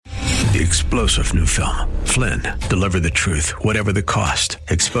The explosive new film, Flynn, deliver the truth, whatever the cost,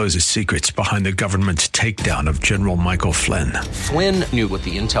 exposes secrets behind the government's takedown of General Michael Flynn. Flynn knew what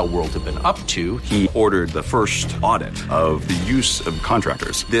the intel world had been up to. He ordered the first audit of the use of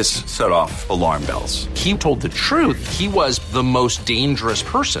contractors. This set off alarm bells. He told the truth. He was the most dangerous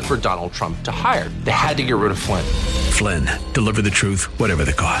person for Donald Trump to hire. They had to get rid of Flynn. Flynn, deliver the truth, whatever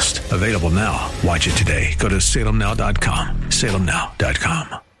the cost. Available now. Watch it today. Go to salemnow.com.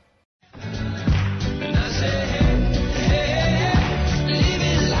 salemnow.com.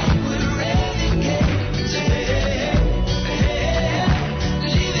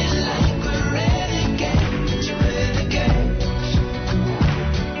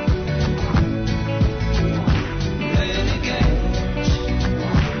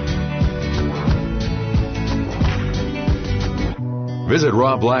 Visit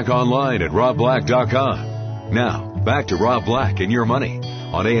Rob Black online at robblack.com. Now, back to Rob Black and Your Money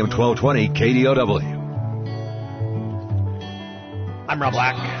on AM 1220 KDOW. I'm Rob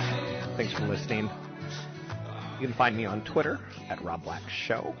Black. Thanks for listening. You can find me on Twitter at Rob Black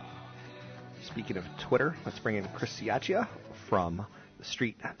Show. Speaking of Twitter, let's bring in Chris Ciaccia from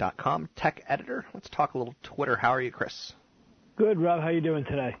TheStreet.com, tech editor. Let's talk a little Twitter. How are you, Chris? Good, Rob. How are you doing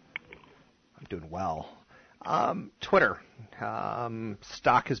today? I'm doing well. Twitter.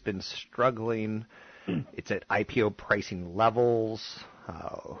 Stock has been struggling. It's at IPO pricing levels.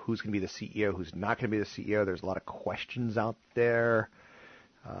 Who's going to be the CEO? Who's not going to be the CEO? There's a lot of questions out there.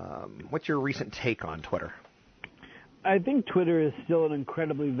 What's your recent take on Twitter? I think Twitter is still an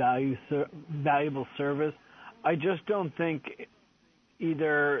incredibly valuable service. I just don't think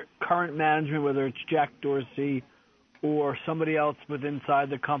either current management, whether it's Jack Dorsey or somebody else inside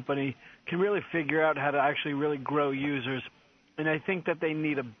the company, can really figure out how to actually really grow users. And I think that they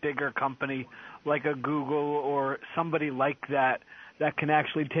need a bigger company like a Google or somebody like that can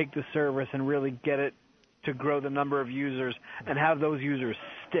actually take the service and really get it to grow the number of users and have those users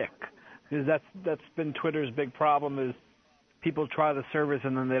stick. Because that's been Twitter's big problem, is people try the service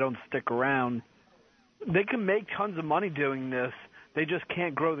and then they don't stick around. They can make tons of money doing this. They just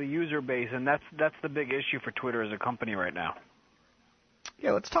can't grow the user base, and that's the big issue for Twitter as a company right now.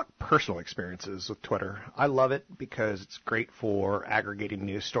 Yeah, let's talk personal experiences with Twitter. I love it because it's great for aggregating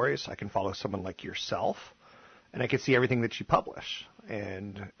news stories. I can follow someone like yourself, and I can see everything that you publish.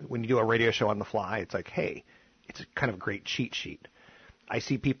 And when you do a radio show on the fly, it's like, hey, it's a kind of great cheat sheet. I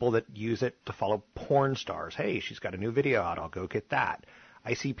see people that use it to follow porn stars. Hey, she's got a new video out. I'll go get that.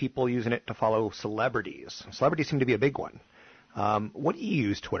 I see people using it to follow celebrities. Celebrities seem to be a big one. What do you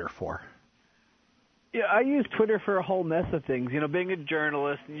use Twitter for? Yeah, I use Twitter for a whole mess of things. You know, being a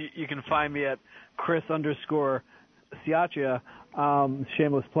journalist, you can find me at Chris_Ciaccia,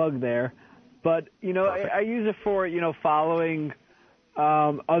 shameless plug there. But, you know, I use it for, you know, following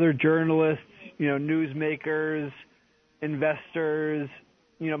other journalists, you know, newsmakers, investors,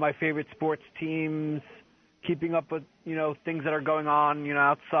 you know, my favorite sports teams, keeping up with, you know, things that are going on, you know,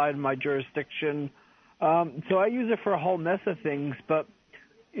 outside my jurisdiction. So I use it for a whole mess of things, but,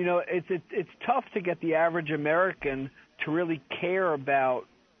 you know, it's tough to get the average American to really care about,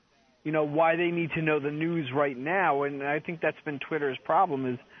 you know, why they need to know the news right now. And I think that's been Twitter's problem,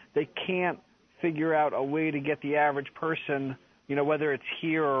 is they can't figure out a way to get the average person, you know, whether it's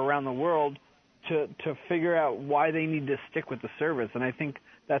here or around the world, to figure out why they need to stick with the service. And I think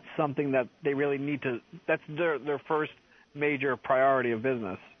that's something that they really need to, that's their first major priority of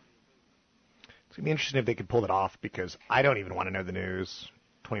business. It's going to be interesting if they could pull it off, because I don't even want to know the news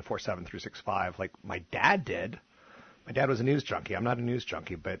 24/7, 365 like my dad did. My dad was a news junkie. I'm not a news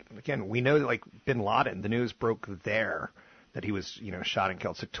junkie, but again, we know that, like, Bin Laden, the news broke there that he was, you know, shot and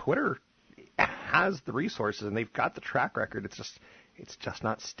killed. So Twitter has the resources and they've got the track record. It's just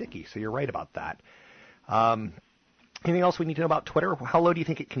not sticky. So you're right about that. Anything else we need to know about Twitter? How low do you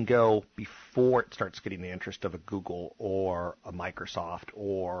think it can go before it starts getting the interest of a Google or a Microsoft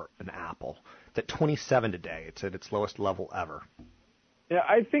or an Apple? It's at 27 today. It's at its lowest level ever. Yeah,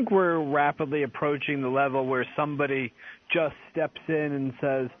 I think we're rapidly approaching the level where somebody just steps in and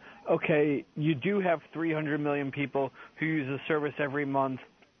says, okay, you do have 300 million people who use the service every month.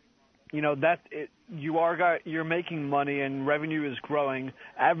 You know, you're making money and revenue is growing.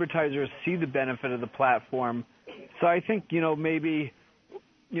 Advertisers see the benefit of the platform. So I think, you know, maybe,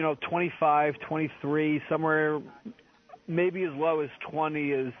 you know, 25, 23, somewhere maybe as low as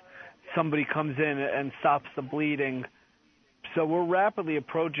 20 as somebody comes in and stops the bleeding. So we're rapidly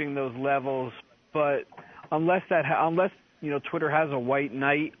approaching those levels, but unless you know, Twitter has a white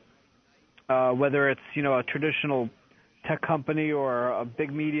knight, whether it's, you know, a traditional tech company or a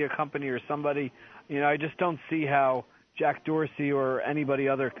big media company or somebody, you know, I just don't see how Jack Dorsey or anybody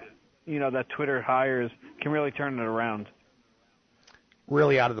other that Twitter hires can really turn it around.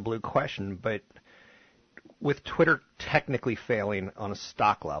 Really out of the blue question, but with Twitter technically failing on a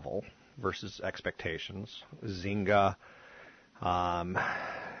stock level versus expectations, Zynga,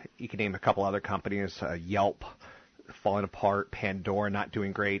 you can name a couple other companies, Yelp falling apart, Pandora not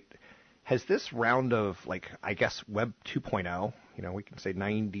doing great. Has this round of, I guess, Web 2.0, we can say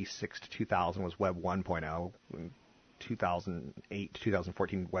 96 to 2000 was Web 1.0, 2008 to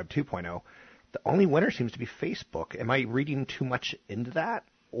 2014 Web 2.0, the only winner seems to be Facebook. Am I reading too much into that?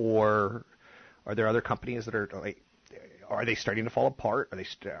 Or are there other companies that are they starting to fall apart?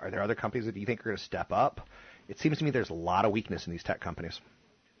 Are there other companies that you think are going to step up? It seems to me there's a lot of weakness in these tech companies.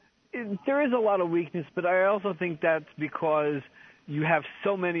 There is a lot of weakness, but I also think that's because you have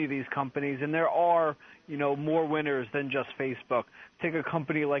so many of these companies, and there are, more winners than just Facebook. Take a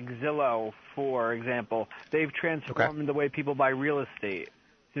company like Zillow, for example. They've transformed the way people buy real estate.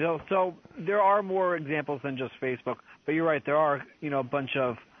 So there are more examples than just Facebook. But you're right, there are, a bunch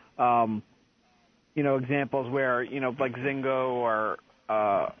of, examples where, like Zynga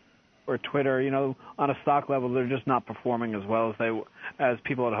or Twitter, on a stock level, they're just not performing as well as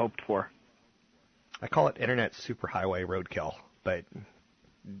people had hoped for. I call it internet superhighway roadkill, but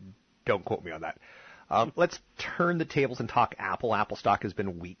don't quote me on that. Let's turn the tables and talk Apple. Apple stock has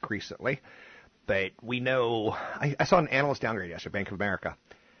been weak recently, but we know I saw an analyst downgrade yesterday, Bank of America.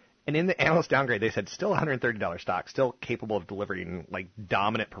 And in the analyst downgrade, they said still $130 stock, still capable of delivering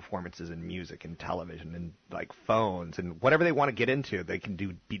dominant performances in music and television and phones and whatever they want to get into, they can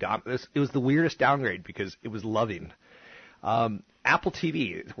be dominant. It was the weirdest downgrade because it was loving. Apple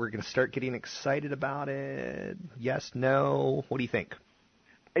TV, we're going to start getting excited about it. Yes, no. What do you think?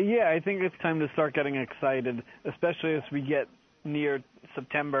 Yeah, I think it's time to start getting excited, especially as we get near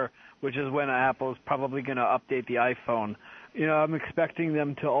September, which is when Apple is probably going to update the iPhone. I'm expecting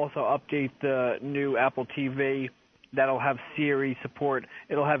them to also update the new Apple TV. That'll have Siri support.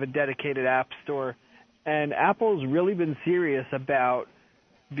 It'll have a dedicated app store. And Apple's really been serious about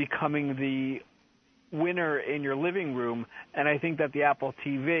becoming the winner in your living room. And I think that the Apple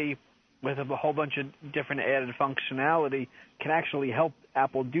TV, with a whole bunch of different added functionality, can actually help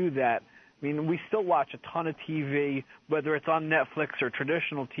Apple do that. I mean, we still watch a ton of TV, whether it's on Netflix or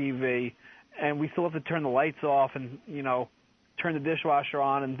traditional TV, and we still have to turn the lights off and, turn the dishwasher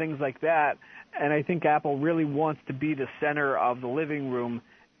on and things like that. And I think Apple really wants to be the center of the living room,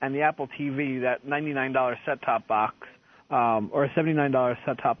 and the Apple TV, that $99 set-top box, or $79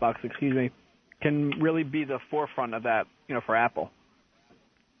 set-top box, can really be the forefront of that, for Apple.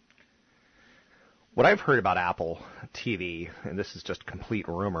 What I've heard about Apple TV, and this is just complete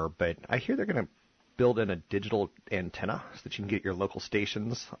rumor, but I hear they're going to build in a digital antenna so that you can get your local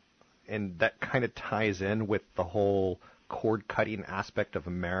stations, and that kind of ties in with the whole cord-cutting aspect of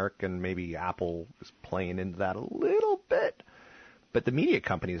America, and maybe Apple is playing into that a little bit. But the media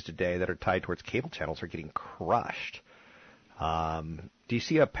companies today that are tied towards cable channels are getting crushed. Do you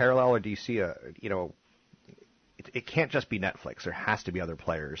see a parallel, or do you see it can't just be Netflix. There has to be other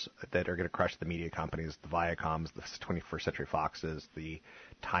players that are going to crush the media companies, the Viacoms, the 21st Century Foxes, the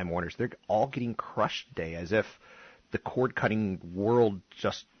Time Warners. They're all getting crushed today as if the cord-cutting world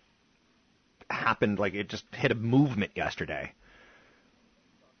just happened, it just hit a movement yesterday.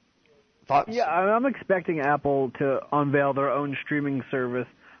 Thoughts? Yeah, I'm expecting Apple to unveil their own streaming service,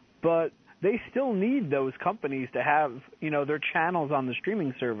 but they still need those companies to have, their channels on the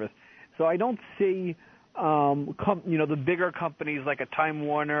streaming service. So I don't see the bigger companies like a Time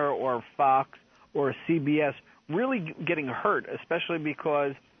Warner or Fox or CBS really getting hurt, especially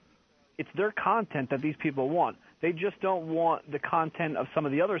because it's their content that these people want. They just don't want the content of some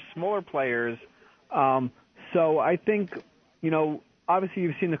of the other smaller players. So I think, obviously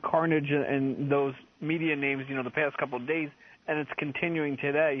you've seen the carnage and those media names, the past couple of days, and it's continuing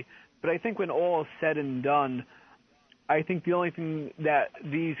today. But I think when all is said and done, I think the only thing that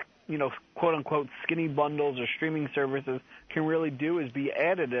these quote-unquote skinny bundles or streaming services can really do is be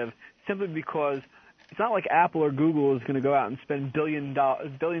additive, simply because it's not like Apple or Google is going to go out and spend billions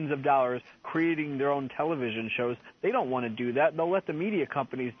of dollars creating their own television shows. They don't want to do that. They'll let the media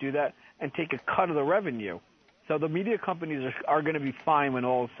companies do that and take a cut of the revenue. So the media companies are going to be fine when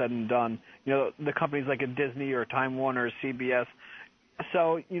all is said and done. The companies like a Disney or Time Warner or CBS.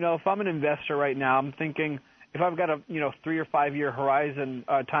 So, if I'm an investor right now, I'm thinking, if I've got a 3 or 5 year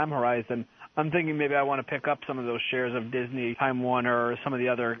time horizon, I'm thinking maybe I want to pick up some of those shares of Disney, Time Warner, or some of the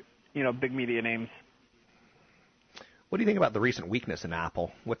other big media names. What do you think about the recent weakness in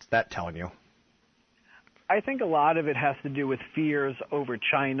Apple? What's that telling you? I think a lot of it has to do with fears over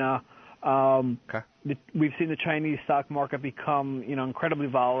China. Okay. We've seen the Chinese stock market become, incredibly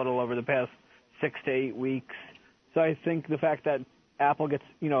volatile over the past 6 to 8 weeks. So I think the fact that Apple gets,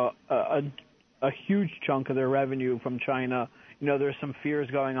 a huge chunk of their revenue from China, there's some fears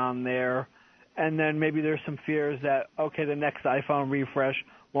going on there. And then maybe there's some fears that, okay, the next iPhone refresh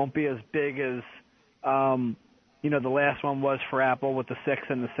won't be as big as, the last one was for Apple with the 6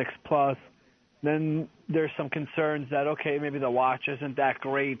 and the 6 Plus. Then there's some concerns that, okay, maybe the watch isn't that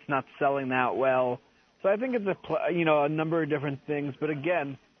great, it's not selling that well. So I think it's a number of different things. But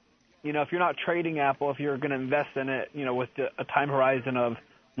again, if you're not trading Apple, if you're going to invest in it, with a time horizon of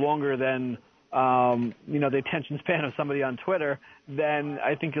longer than, the attention span of somebody on Twitter, then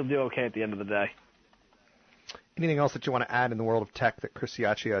I think you'll do okay at the end of the day. Anything else that you want to add in the world of tech that Chris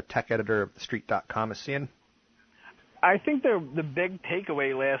Ciaccia, tech editor of TheStreet.com, is seeing? I think the big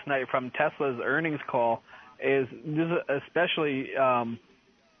takeaway last night from Tesla's earnings call is this especially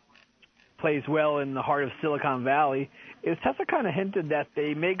plays well in the heart of Silicon Valley, is Tesla kind of hinted that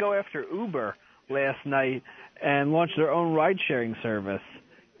they may go after Uber last night and launch their own ride-sharing service.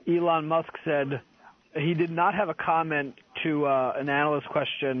 Elon Musk said he did not have a comment to an analyst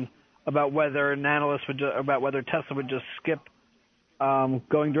question about whether Tesla would just skip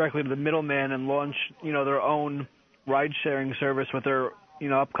going directly to the middleman and launch, their own ride-sharing service with their,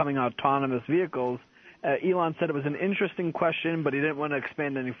 upcoming autonomous vehicles. Elon said it was an interesting question, but he didn't want to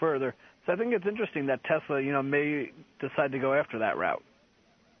expand any further. So I think it's interesting that Tesla, may decide to go after that route.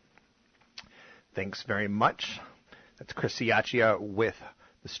 Thanks very much. That's Chris Ciaccia with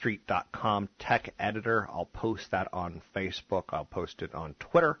TheStreet.com tech editor. I'll post that on Facebook. I'll post it on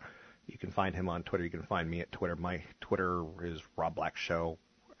Twitter. You can find him on Twitter. You can find me at Twitter. My Twitter is Rob Black Show,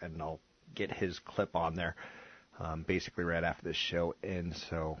 and I'll get his clip on there basically right after this show ends.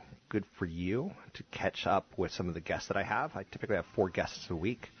 So good for you to catch up with some of the guests that I have. I typically have 4 guests a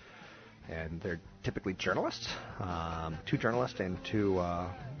week, and they're typically journalists, 2 journalists and 2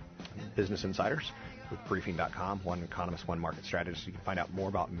 business insiders with Briefing.com, 1 economist, 1 market strategist. You can find out more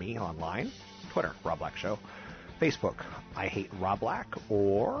about me online. Twitter, Rob Black Show. Facebook, I Hate Rob Black,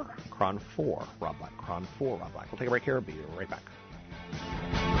 or Cron4 Rob Black. Cron4 Rob Black. We'll take a break here. We'll be right back.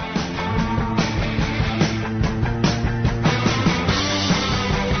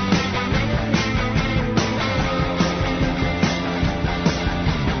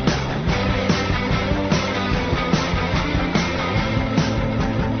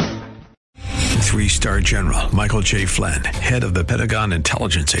 3-star General Michael J. Flynn, head of the Pentagon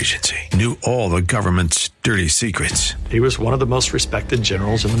Intelligence Agency, knew all the government's dirty secrets. He was one of the most respected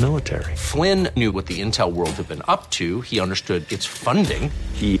generals in the military. Flynn knew what the intel world had been up to. He understood its funding.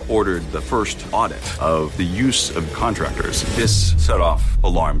 He ordered the first audit of the use of contractors. This set off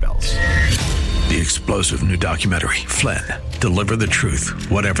alarm bells. The explosive new documentary, Flynn, Deliver the Truth,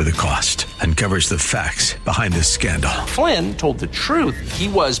 Whatever the Cost, uncovers the facts behind this scandal. Flynn told the truth. He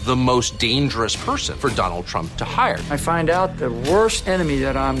was the most dangerous person for Donald Trump to hire. I find out the worst enemy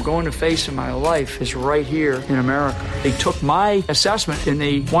that I'm going to face in my life is right here in America. They took my assessment and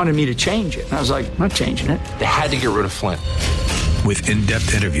they wanted me to change it. And I was like, I'm not changing it. They had to get rid of Flynn. With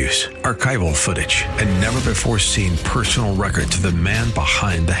in-depth interviews, archival footage, and never-before-seen personal records of the man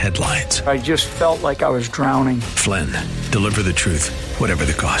behind the headlines. I just felt like I was drowning. Flynn, Deliver the Truth, Whatever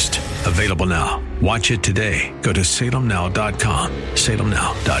the Cost. Available now. Watch it today. Go to salemnow.com.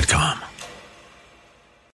 salemnow.com.